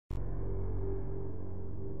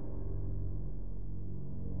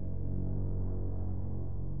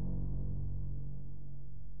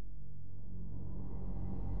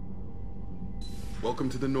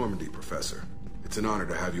Welcome to the Normandy, Professor. It's an honor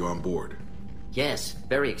to have you on board. Yes,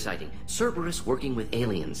 very exciting. Cerberus working with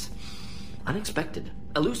aliens. Unexpected.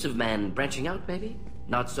 Elusive man branching out, maybe?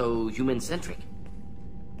 Not so human-centric.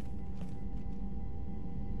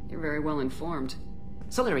 You're very well informed.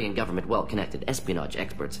 Solarian government well-connected espionage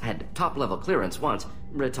experts had top-level clearance once,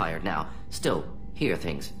 retired now. Still, hear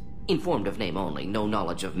things. Informed of name only, no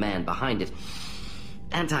knowledge of man behind it.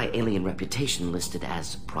 Anti-alien reputation listed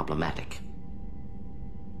as problematic.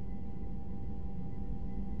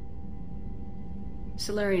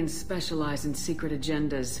 Solarians specialize in secret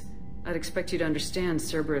agendas. I'd expect you to understand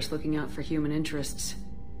Cerberus looking out for human interests.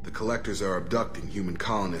 The Collectors are abducting human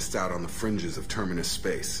colonists out on the fringes of terminus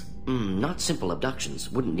space. Not simple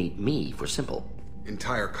abductions. Wouldn't need me for simple.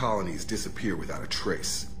 Entire colonies disappear without a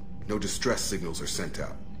trace. No distress signals are sent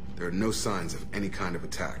out. There are no signs of any kind of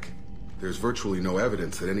attack. There's virtually no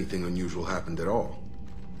evidence that anything unusual happened at all.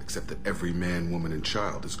 Except that every man, woman, and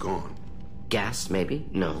child is gone. Gas, maybe?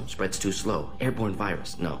 No. Spreads too slow. Airborne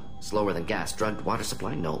virus? No. Slower than gas. Drugged water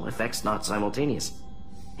supply? No. Effects not simultaneous.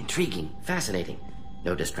 Intriguing. Fascinating.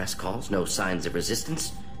 No distress calls. No signs of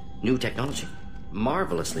resistance. New technology.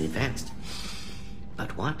 Marvelously advanced.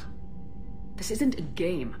 But what? This isn't a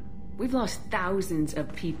game. We've lost thousands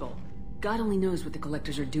of people. God only knows what the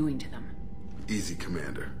Collectors are doing to them. Easy,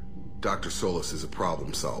 Commander. Dr. Solis is a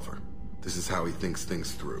problem solver. This is how he thinks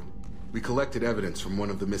things through. We collected evidence from one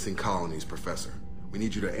of the missing colonies, Professor. We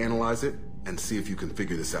need you to analyze it and see if you can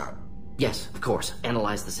figure this out. Yes, of course.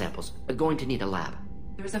 Analyze the samples. Going to need a lab.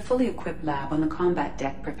 There is a fully equipped lab on the combat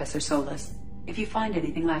deck, Professor Solis. If you find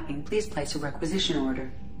anything lacking, please place a requisition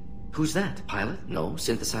order. Who's that? Pilot? No.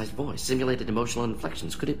 Synthesized voice. Simulated emotional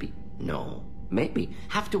inflections. Could it be? No. Maybe.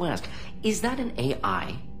 Have to ask. Is that an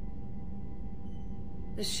AI?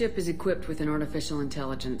 The ship is equipped with an artificial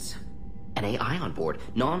intelligence. An AI on board.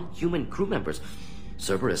 Non-human crew members.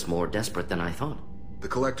 Cerberus more desperate than I thought. The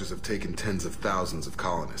Collectors have taken tens of thousands of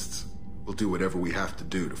colonists. We'll do whatever we have to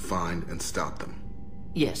do to find and stop them.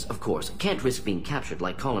 Yes, of course. Can't risk being captured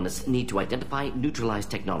like colonists. Need to identify, neutralize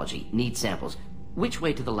technology. Need samples. Which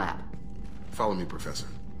way to the lab? Follow me, Professor.